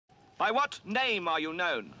By what name are you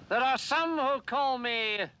known? There are some who call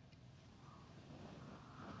me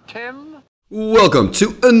Tim. Welcome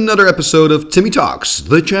to another episode of Timmy Talks,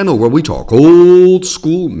 the channel where we talk old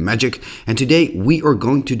school magic. And today we are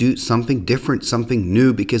going to do something different, something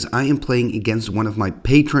new, because I am playing against one of my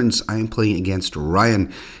patrons. I am playing against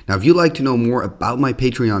Ryan. Now, if you'd like to know more about my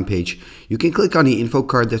Patreon page, you can click on the info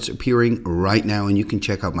card that's appearing right now and you can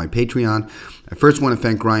check out my Patreon. I first want to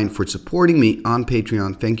thank Ryan for supporting me on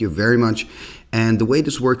Patreon. Thank you very much. And the way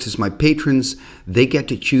this works is my patrons, they get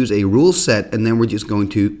to choose a rule set, and then we're just going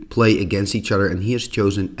to play against each other, and he has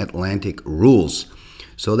chosen Atlantic rules.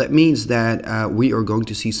 So that means that we are going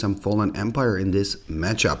to see some Fallen Empire in this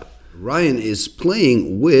matchup. Ryan is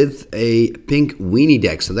playing with a pink Weenie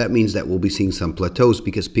deck, so that means that we'll be seeing some plateaus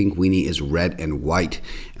because pink Weenie is red and white.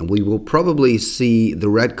 And we will probably see the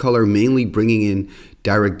red color mainly bringing in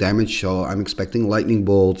direct damage, so I'm expecting lightning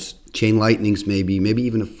bolts, chain lightnings maybe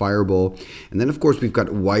even a fireball. And then of course we've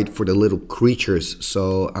got white for the little creatures.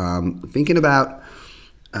 So thinking about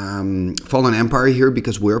Fallen Empire here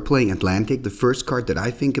because we're playing Atlantic. The first card that I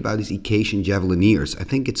think about is Icasian Javelineers. I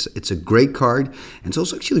think it's a great card, and it's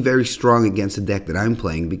also actually very strong against the deck that I'm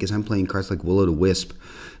playing because I'm playing cards like Will-O-the-Wisp.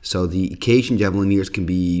 So the Icasian Javelineers can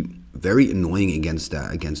be very annoying against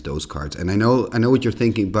those cards. And I know what you're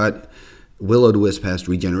thinking, but Will-O-the-Wisp has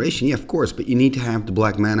regeneration, yeah, of course, but you need to have the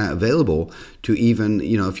black mana available to even,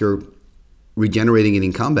 if you're regenerating it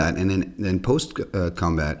in combat and then post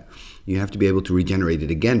combat, you have to be able to regenerate it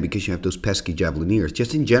again because you have those pesky Javelineers.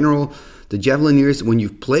 Just in general, the Javelineers, when you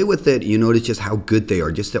play with it, you notice just how good they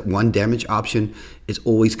are. Just that one damage option is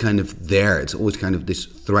always kind of there. It's always kind of this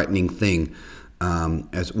threatening thing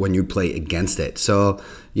as when you play against it. So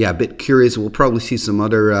yeah, a bit curious. We'll probably see some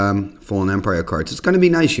other Fallen Empire cards. It's going to be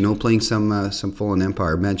nice, playing some Fallen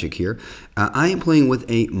Empire magic here. I am playing with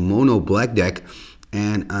a mono black deck,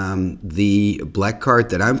 and the black card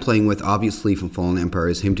that I'm playing with, obviously from Fallen Empire,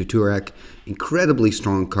 is Him-to-Turak. Incredibly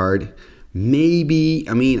strong card. Maybe,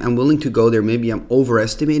 I'm willing to go there. Maybe I'm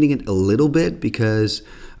overestimating it a little bit because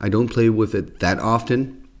I don't play with it that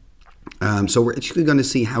often. So we're actually going to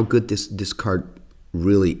see how good this card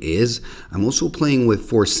really is. I'm also playing with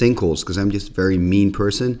 4 sinkholes because I'm just a very mean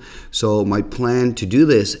person. So my plan to do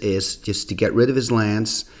this is just to get rid of his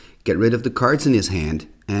lands, get rid of the cards in his hand,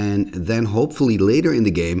 and then hopefully later in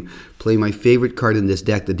the game play my favorite card in this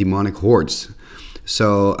deck, the Demonic Hordes.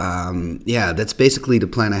 So yeah, that's basically the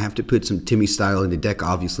plan. I have to put some Timmy style in the deck,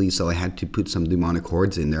 obviously, so I had to put some Demonic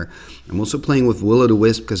Hordes in there. I'm also playing with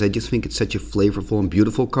Will-O-the-Wisp because I just think it's such a flavorful and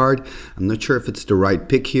beautiful card. I'm not sure if it's the right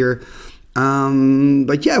pick here.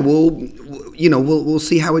 But yeah, we'll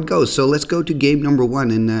see how it goes. So let's go to game number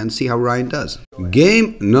 1 and see how Ryan does.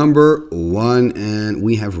 Game number 1, and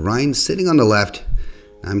we have Ryan sitting on the left.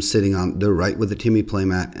 I'm sitting on the right with the Timmy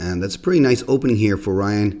playmat, and that's a pretty nice opening here for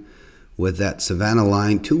Ryan with that Savannah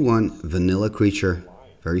line, 2/1 vanilla creature,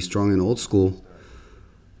 very strong and old school.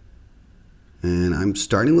 And I'm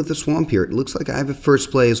starting with the swamp here. It looks like I have a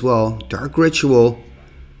first play as well. Dark Ritual,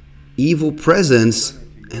 Evil Presence,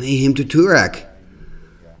 and a Him-to-Turak.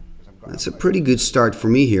 That's a pretty good start for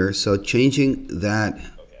me here. So changing that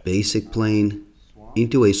basic plane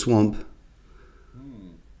into a swamp.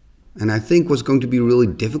 And I think what's going to be really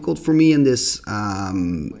difficult for me in this,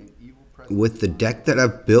 with the deck that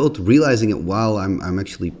I've built, realizing it while I'm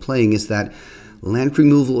actually playing, is that land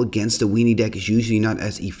removal against a Weenie deck is usually not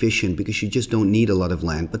as efficient because you just don't need a lot of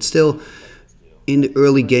land. But still, in the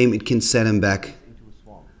early game, it can set him back.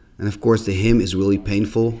 And of course, the Him is really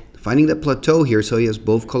painful. Finding that plateau here, so he has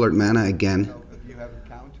both colored mana again.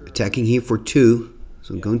 Attacking here for 2,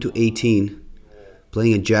 so going to 18.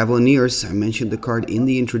 Playing a Javelineers, I mentioned the card in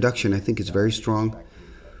the introduction, I think it's very strong.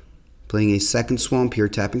 Playing a second swamp here,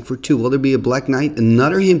 tapping for 2. Will there be a Black Knight?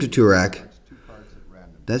 Another Him-to-Turak.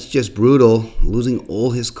 That's just brutal, losing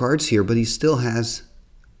all his cards here, but he still has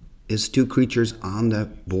his 2 creatures on the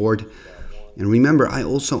board. And remember, I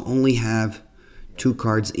also only have 2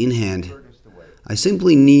 cards in hand. I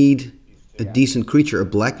simply need a decent creature. A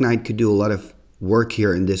Black Knight could do a lot of work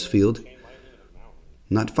here in this field.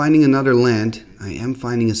 Not finding another land, I am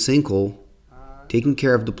finding a sinkhole, taking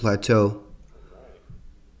care of the plateau.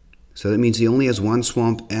 So that means he only has 1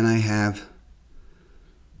 swamp, and I have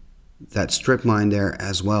that strip mine there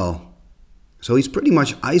as well. So he's pretty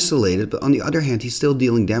much isolated, but on the other hand, he's still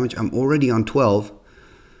dealing damage. I'm already on 12,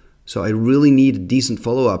 so I really need a decent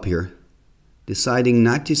follow-up here. Deciding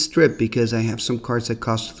not to strip because I have some cards that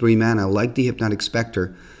cost 3 mana, like the Hypnotic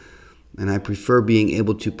Spectre. And I prefer being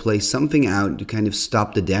able to play something out to kind of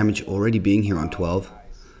stop the damage already being here on 12.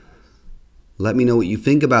 Let me know what you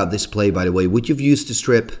think about this play, by the way. Would you have used the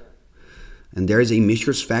strip? And there is a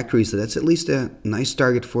Mishra's Factory, so that's at least a nice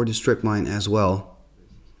target for the strip mine as well.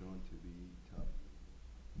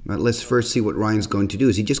 But let's first see what Ryan's going to do.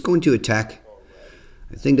 Is he just going to attack?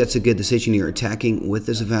 I think that's a good decision here, attacking with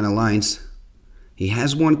the Savannah Lines. He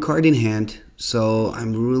has one card in hand, so I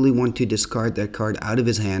really want to discard that card out of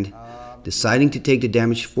his hand. Deciding to take the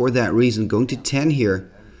damage for that reason, going to 10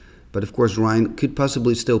 here. But of course Ryan could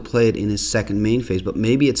possibly still play it in his second main phase, but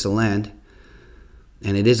maybe it's a land.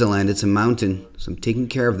 And it is a land, it's a mountain, so I'm taking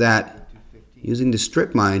care of that. Using the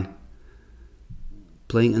strip mine,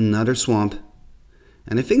 playing another swamp.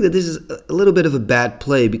 And I think that this is a little bit of a bad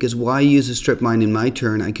play, because why use a strip mine in my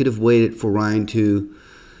turn? I could have waited for Ryan to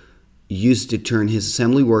use to turn his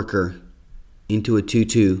assembly worker into a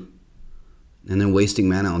 2-2 and then wasting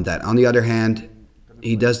mana on that. On the other hand,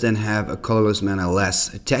 he does then have a colorless mana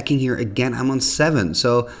less. Attacking here again, I'm on 7,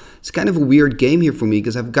 so it's kind of a weird game here for me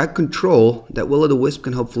because I've got control. That Will-O-the-Wisp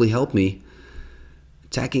can hopefully help me.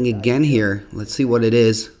 Attacking again here, let's see what it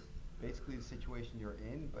is.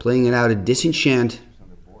 Playing it out a Disenchant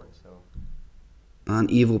on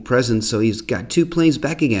Evil Presence, so he's got 2 planes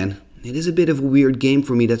back again. It is a bit of a weird game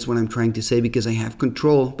for me, that's what I'm trying to say, because I have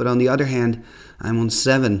control, but on the other hand, I'm on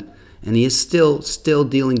 7, and he is still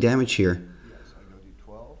dealing damage here.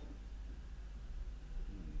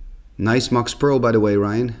 Nice Mox Pearl, by the way,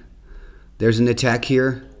 Ryan. There's an attack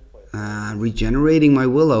here. Regenerating my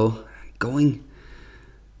Willow. Going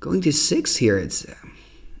to 6 here.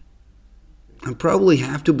 I probably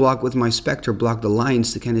have to block with my Spectre, block the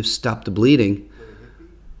lines to kind of stop the bleeding.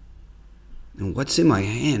 And what's in my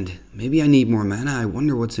hand? Maybe I need more mana. I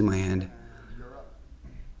wonder what's in my hand.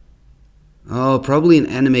 Oh, probably an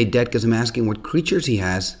Animate Dead, because I'm asking what creatures he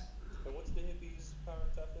has.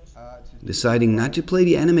 Deciding not to play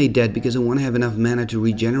the Animate Dead because I want to have enough mana to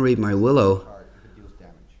regenerate my Willow.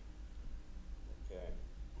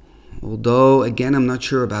 Although, again, I'm not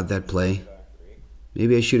sure about that play.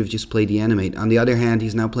 Maybe I should have just played the Animate. On the other hand,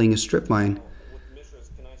 he's now playing a Strip Mine.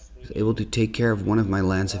 He's able to take care of one of my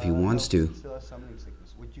lands if he wants to.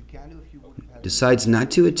 Decides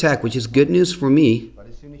not to attack, which is good news for me.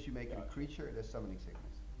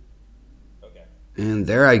 And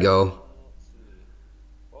there I go.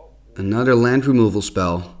 Another land removal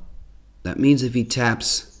spell. That means if he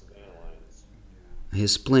taps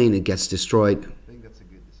his plane, it gets destroyed.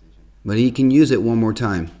 But he can use it one more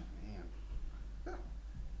time.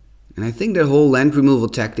 And I think that whole land removal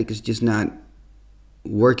tactic is just not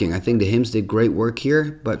working. I think the Hymns did great work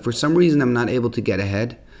here, but for some reason I'm not able to get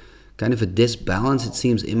ahead. Kind of a disbalance, it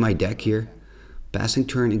seems, in my deck here. Passing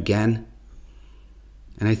turn again.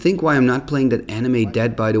 And I think why I'm not playing that Animate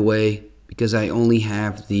Dead, by the way, because I only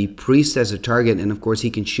have the Priest as a target, and of course he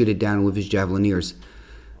can shoot it down with his Javelineers.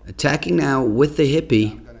 Attacking now with the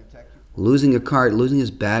Hippie. Losing a card, losing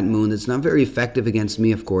his Bad Moon. It's not very effective against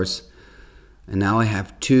me, of course. And now I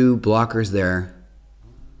have 2 blockers there.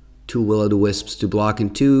 2 Will-O-the-Wisps to block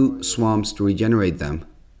and 2 Swamps to regenerate them.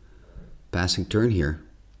 Passing turn here.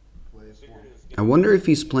 I wonder if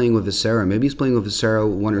he's playing with a Sarah. Maybe he's playing with a Sarah,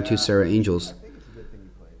 1 or 2 Sarah Angels.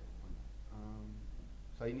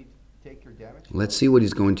 Let's see what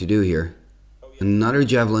he's going to do here. Another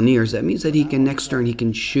Javelineers. That means that he can, next turn, he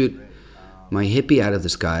can shoot my Hippie out of the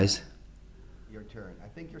skies.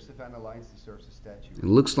 It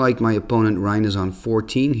looks like my opponent Ryan is on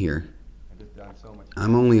 14 here.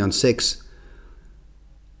 I'm only on 6.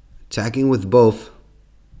 Attacking with both.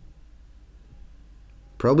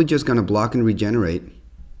 Probably just going to block and regenerate.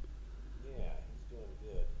 Yeah, he's doing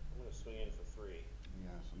good. I'm going to swing in for 3. Yeah,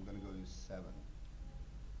 so I'm going to go to 7.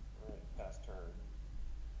 Alright, pass turn.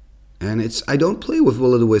 And I don't play with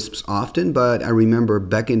Will-O-the-Wisps often, but I remember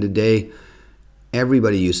back in the day,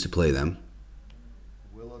 everybody used to play them.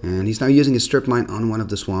 And he's now using a Strip Mine on one of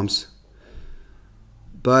the swamps.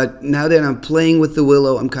 But now that I'm playing with the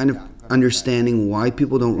Willow, I'm kind of understanding why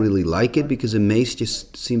people don't really like it, because a Mace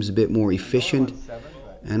just seems a bit more efficient.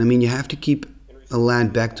 And I mean, you have to keep a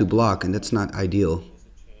land back to block, and that's not ideal.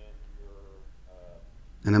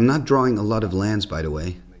 And I'm not drawing a lot of lands, by the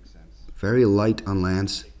way. Very light on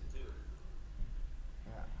lands.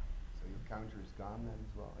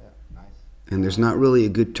 And there's not really a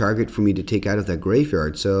good target for me to take out of that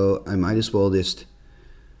graveyard, so I might as well just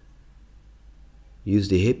use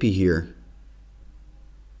the Hippie here.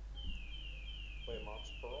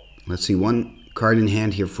 Let's see, 1 card in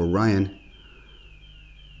hand here for Ryan.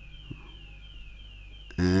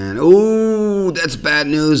 And, oh, that's bad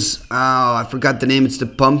news. Oh, I forgot the name. It's the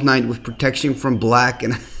Pump Knight with protection from black,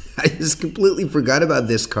 and I just completely forgot about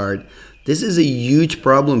this card. This is a huge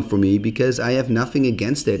problem for me because I have nothing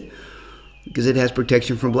against it, because it has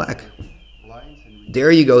protection from black.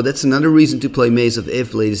 There you go. That's another reason to play Maze of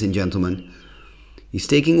If, ladies and gentlemen. He's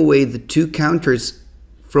taking away the 2 counters,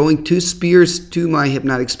 throwing 2 spears to my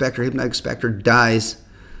Hypnotic Spectre. Hypnotic Spectre dies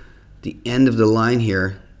at the end of the line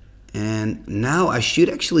here. And now I should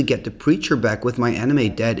actually get the Preacher back with my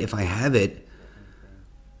Animate Dead if I have it.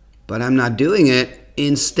 But I'm not doing it.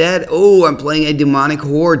 Instead, oh, I'm playing a Demonic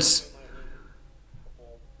Hordes.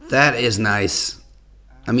 That is nice.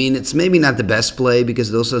 I mean, it's maybe not the best play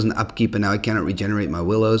because it also has an upkeep and now I cannot regenerate my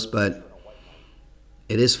Willows, but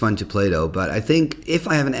it is fun to play though. But I think if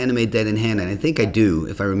I have an Animate Dead in hand, and I think I do,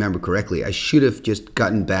 if I remember correctly, I should have just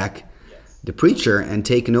gotten back the Preacher and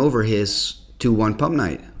taken over his 2-1 Pump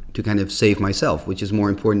Knight to kind of save myself, which is more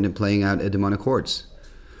important than playing out a Demonic Hordes.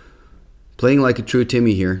 Playing like a true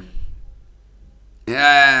Timmy here.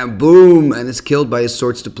 Yeah, boom, and it's killed by his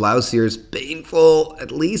Swords to Plowshares. Painful.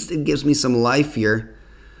 At least it gives me some life here.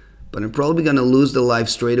 But I'm probably going to lose the life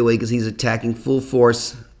straight away because he's attacking full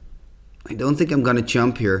force. I don't think I'm going to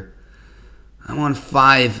jump here. I'm on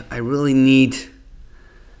 5. I really need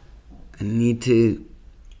to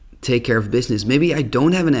take care of business. Maybe I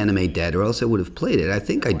don't have an Animate Dead or else I would have played it. I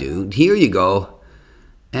think I do. Here you go.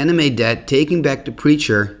 Animate Dead, taking back the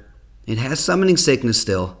Preacher. It has Summoning Sickness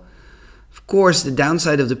still. Of course, the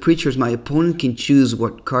downside of the Preacher is my opponent can choose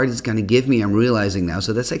what card he's going to give me, I'm realizing now.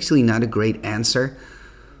 So that's actually not a great answer.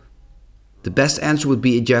 The best answer would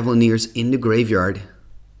be a Javelineers in the graveyard.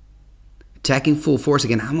 Attacking full force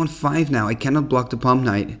again. I'm on 5 now. I cannot block the Pump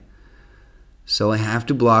Knight. So I have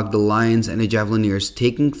to block the Lions and the Javelineers.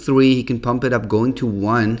 Taking 3, he can pump it up, going to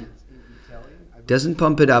 1. Doesn't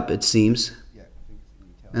pump it up, it seems.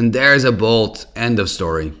 And there's a bolt. End of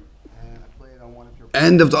story.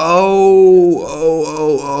 End of the... Oh.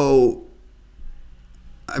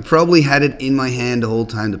 I probably had it in my hand the whole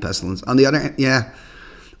time, the Pestilence. On the other hand, yeah.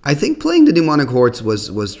 I think playing the Demonic Hordes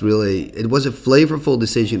was really... It was a flavorful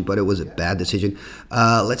decision, but it was a bad decision.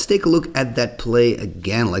 Let's take a look at that play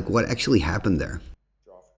again, like what actually happened there.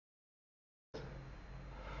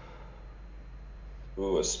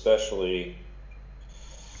 Ooh, especially...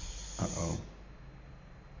 Uh-oh.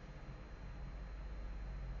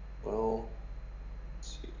 Well,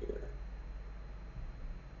 let's see here.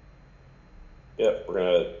 Yep, we're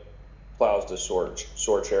going to plows the sword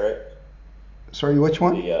chariot. Sorry, which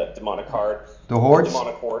one? The demonic card. The Hordes? The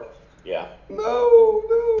demonic horde. Yeah.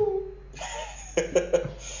 No.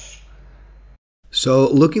 So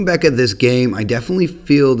looking back at this game, I definitely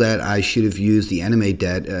feel that I should have used the Animate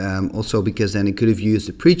Dead. Also because then I could have used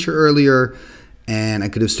the Preacher earlier, and I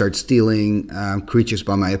could have started stealing creatures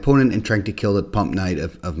by my opponent and trying to kill the Pump Knight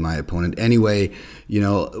of my opponent. Anyway, you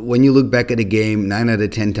know, when you look back at a game, 9 out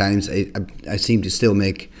of 10 times, I seem to still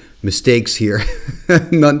make mistakes here.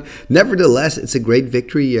 Nevertheless, it's a great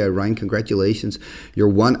victory, Ryan. Congratulations. You're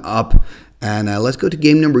 1 up. And let's go to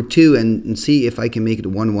game number 2 and see if I can make it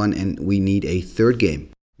 1-1, and we need a 3rd game.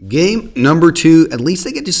 Game number 2, at least I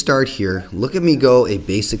get to start here. Look at me go, a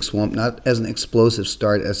basic swamp, not as an explosive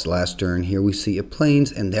start as last turn. Here we see a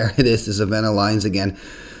plains, and there it is, the Savannah Lions again.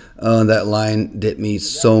 That line did me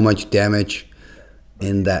so much damage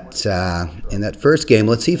in that first game.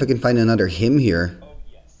 Let's see if I can find another hymn here,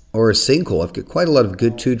 or a sinkhole. I've got quite a lot of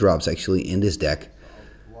good 2-drops actually in this deck.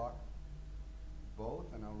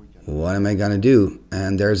 What am I gonna do?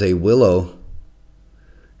 And there's a Willow.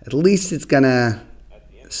 At least it's gonna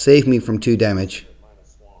save me from 2 damage.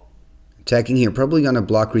 Attacking here, probably gonna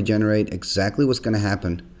block regenerate. Exactly what's gonna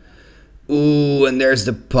happen. Ooh, and there's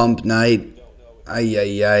the Pump Knight. Ay.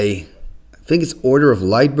 I think it's Order of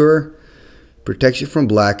Lightbur. Protects you from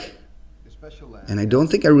black. And I don't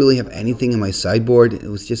think I really have anything in my sideboard. It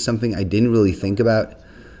was just something I didn't really think about.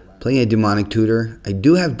 Playing a Demonic Tutor. I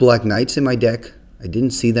do have Black Knights in my deck. I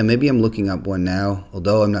didn't see them. Maybe I'm looking up one now,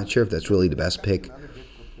 although I'm not sure if that's really the best pick.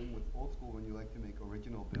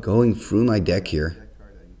 Going through my deck here.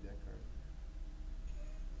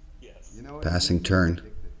 Passing turn.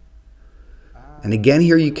 And again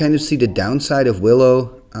here you kind of see the downside of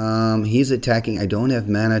Willow. He's attacking. I don't have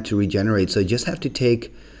mana to regenerate, so I just have to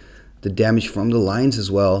take the damage from the Lions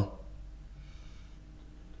as well.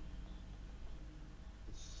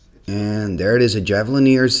 And there it is, a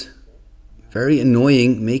Javelineers. Very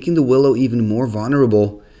annoying, making the Willow even more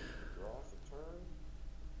vulnerable.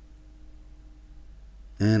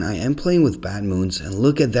 And I am playing with Bad Moons. And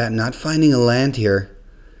look at that, not finding a land here.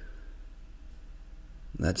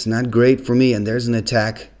 That's not great for me. And there's an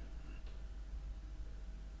attack.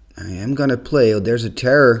 I am going to play. Oh, there's a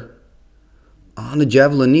Terror on the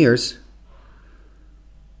Javelineers.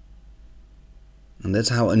 And that's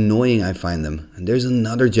how annoying I find them. And there's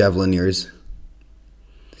another Javelineers.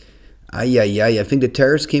 Ay, ay, ay. I think the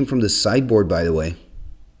terrors came from the sideboard, by the way.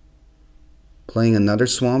 Playing another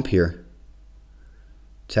swamp here.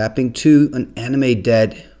 Tapping 2, an anime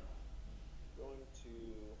dead.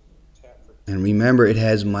 And remember, it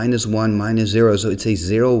has -1, -0, so it's a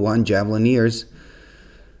 0-1 Javelineers.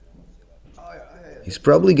 He's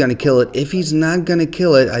probably going to kill it. If he's not going to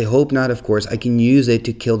kill it, I hope not, of course, I can use it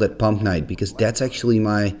to kill that Pump Knight, because that's actually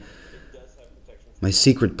my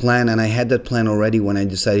secret plan, and I had that plan already when I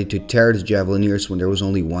decided to tear the Javelineers when there was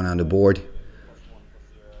only 1 on the board.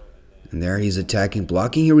 And there he's attacking,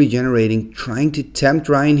 blocking here, regenerating, trying to tempt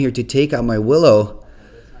Ryan here to take out my Willow.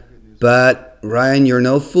 But Ryan, you're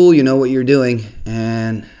no fool, you know what you're doing,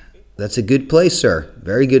 and that's a good play, sir.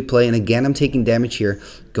 Very good play, and again I'm taking damage here.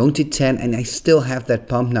 Going to 10, and I still have that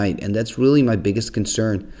Pump Knight, and that's really my biggest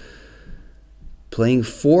concern. Playing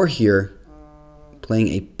 4 here, playing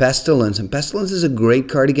a Pestilence, and Pestilence is a great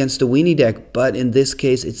card against the Weenie deck, but in this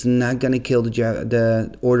case it's not going to kill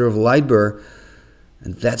the Order of Lightburr,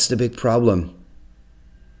 and that's the big problem.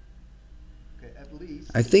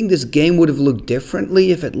 I think this game would have looked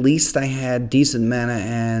differently if at least I had decent mana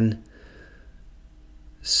and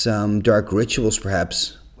some Dark Rituals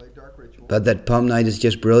perhaps. But that Pump Knight is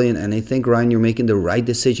just brilliant, and I think, Ryan, you're making the right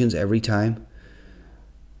decisions every time.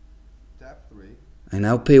 I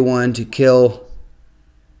now pay 1 to kill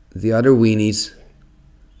the other Weenies,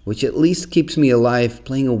 which at least keeps me alive.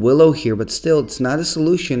 Playing a Willow here, but still, it's not a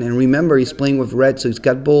solution. And remember, he's playing with red, so he's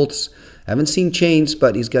got bolts. I haven't seen chains,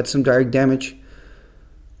 but he's got some direct damage.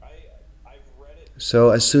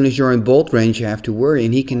 So as soon as you're in bolt range, you have to worry,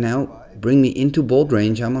 and he can now bring me into bolt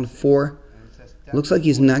range. I'm on 4. Looks like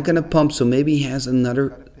he's not going to pump, so maybe he has another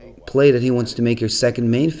play that he wants to make your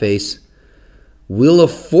second main phase. Wheel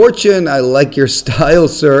of Fortune, I like your style,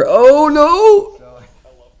 sir. Oh no!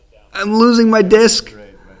 I'm losing my disc.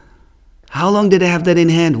 How long did I have that in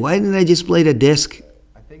hand? Why didn't I just play the disc?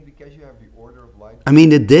 I think because you have the Order of Light. I mean,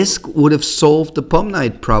 the disc would have solved the Pump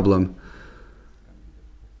Knight problem.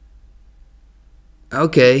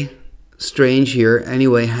 Okay, strange here.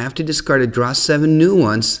 Anyway, have to discard it. Draw 7 new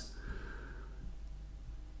ones.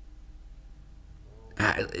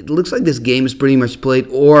 It looks like this game is pretty much played,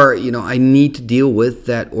 or, you know, I need to deal with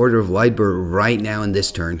that Order of Lightburr right now in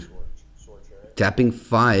this turn. Tapping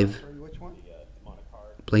 5.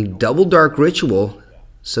 Playing double Dark Ritual,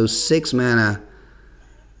 so 6 mana.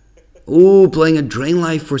 Ooh, playing a Drain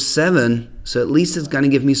Life for 7, so at least it's going to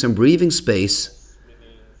give me some breathing space.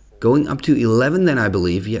 Going up to 11 then, I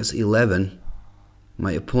believe. Yes, 11.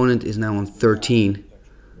 My opponent is now on 13.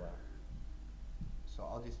 So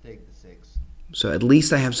I'll just take the 6. So at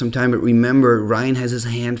least I have some time, but remember, Ryan has his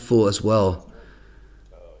hand full as well.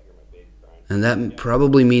 And that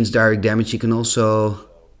probably means direct damage. He can also...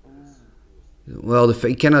 Well,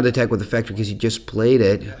 he cannot attack with the factory because he just played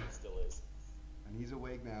it. And he's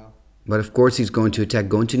awake now. But of course he's going to attack,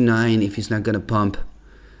 going to 9 if he's not going to pump.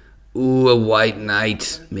 Ooh, a White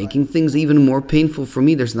Knight, making things even more painful for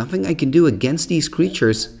me. There's nothing I can do against these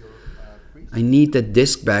creatures. I need that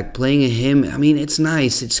disc back. Playing a him, I mean, it's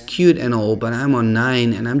nice, it's cute and all, but I'm on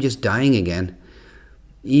 9 and I'm just dying again.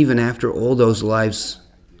 Even after all those lives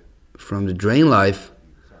from the Drain Life.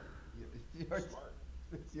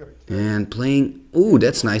 And playing, ooh,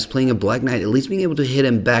 that's nice, playing a Black Knight, at least being able to hit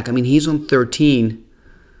him back. I mean, he's on 13.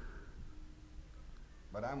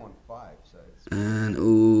 But I'm on 5, so it's... And,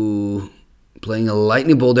 ooh, playing a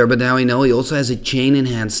Lightning Bolt there, but now I know he also has a chain in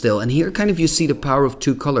hand still. And here kind of you see the power of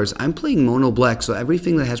 2 colors. I'm playing mono black, so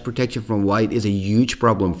everything that has protection from white is a huge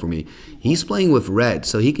problem for me. He's playing with red,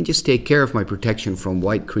 so he can just take care of my protection from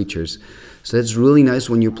white creatures. So that's really nice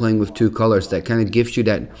when you're playing with 2 colors. That kind of gives you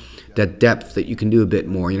that depth that you can do a bit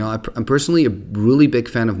more. You know, I'm personally a really big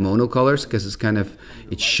fan of monocolors because it's kind of,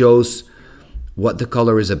 it shows what the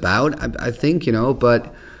color is about, I think, you know,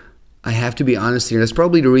 but I have to be honest here. That's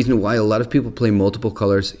probably the reason why a lot of people play multiple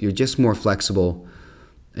colors. You're just more flexible.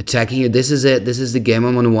 Attacking it, this is it. This is the game.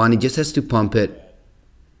 I'm on 1. He just has to pump it.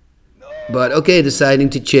 But, okay, deciding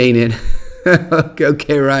to chain it.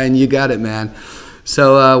 Okay, Ryan, you got it, man.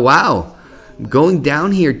 So, wow. Going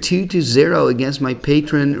down here 2-0 against my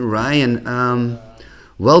patron Ryan.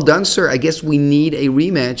 Well done, sir. I guess we need a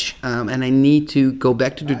rematch, and I need to go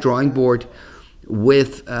back to the drawing board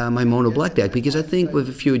with my mono black deck, because I think with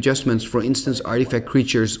a few adjustments, for instance, artifact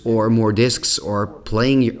creatures or more discs, or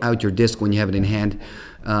playing out your disc when you have it in hand,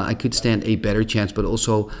 I could stand a better chance. But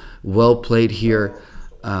also well played here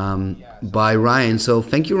by Ryan. So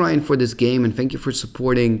thank you, Ryan, for this game, and thank you for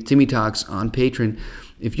supporting Timmy Talks on Patreon.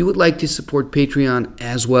 If you would like to support Patreon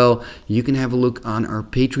as well, you can have a look on our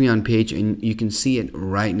Patreon page, and you can see it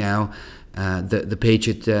right now. the page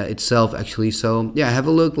itself actually. So yeah, have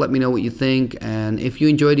a look, let me know what you think, and if you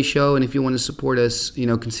enjoy the show and if you want to support us, you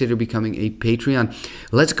know, consider becoming a Patreon.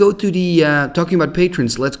 Let's go to the talking about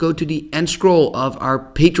patrons, let's go to the end scroll of our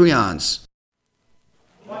Patreons.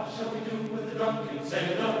 What shall we do with the drunken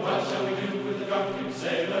sailor? What shall we do with the drunken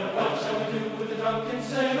sailor? What shall we do with the drunken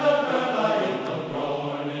sailor? Early in the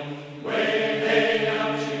morning, way hey and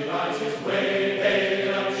up she rises, way hey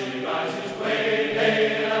and up she rises, way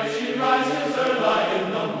hey and up she rises. Early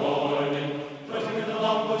in the morning, put him in the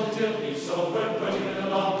longboat until he's sober, put him in the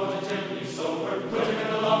longboat until he's sober, put him in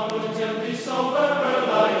the longboat until he's sober.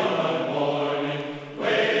 Early in the morning,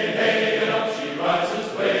 way hey and up she rises,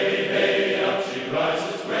 way hey and up she rises.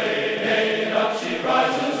 She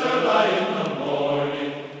rises early in the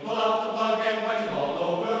morning. Pull out the plug and wet him all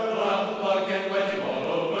over. Pull out the plug and wet him all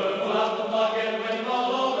over. Pull out the plug and wet him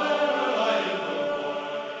all over. Early in the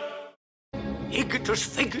morning. Igitus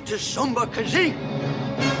figitus sumba kazee.